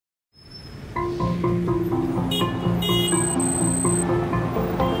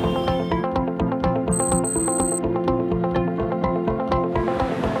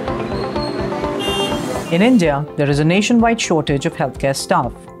In India, there is a nationwide shortage of healthcare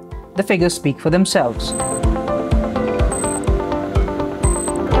staff. The figures speak for themselves.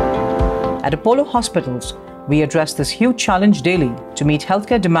 At Apollo Hospitals, we address this huge challenge daily to meet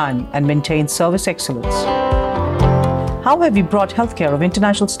healthcare demand and maintain service excellence. How have we brought healthcare of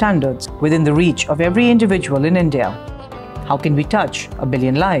international standards within the reach of every individual in India? How can we touch 1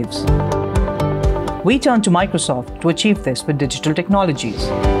 billion lives? We turn to Microsoft to achieve this with digital technologies.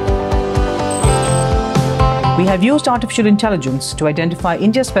 We have used artificial intelligence to identify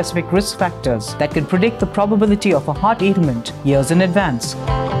India-specific risk factors that can predict the probability of a heart ailment years in advance.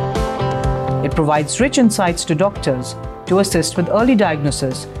 It provides rich insights to doctors to assist with early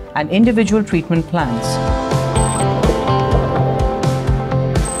diagnosis and individual treatment plans.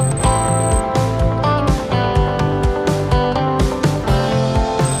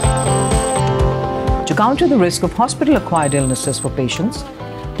 To counter the risk of hospital-acquired illnesses for patients,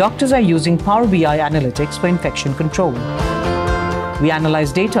 doctors are using Power BI analytics for infection control. We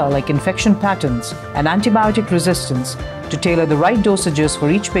analyze data like infection patterns and antibiotic resistance to tailor the right dosages for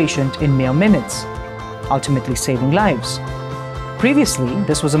each patient in mere minutes, ultimately saving lives. Previously,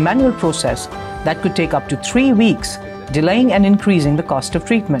 this was a manual process that could take up to 3 weeks, delaying and increasing the cost of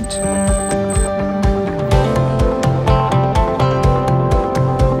treatment.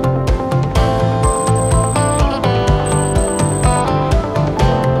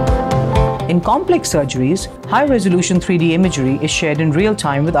 In complex surgeries, high-resolution 3D imagery is shared in real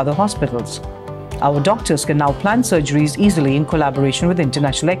time with other hospitals. Our doctors can now plan surgeries easily in collaboration with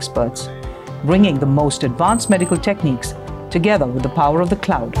international experts, bringing the most advanced medical techniques together with the power of the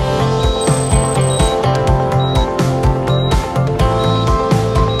cloud.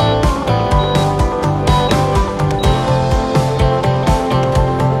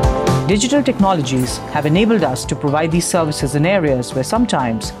 Digital technologies have enabled us to provide these services in areas where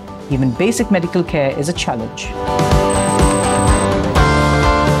sometimes even basic medical care is a challenge.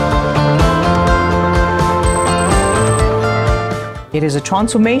 It is a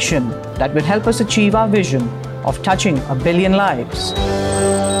transformation that will help us achieve our vision of touching 1 billion lives.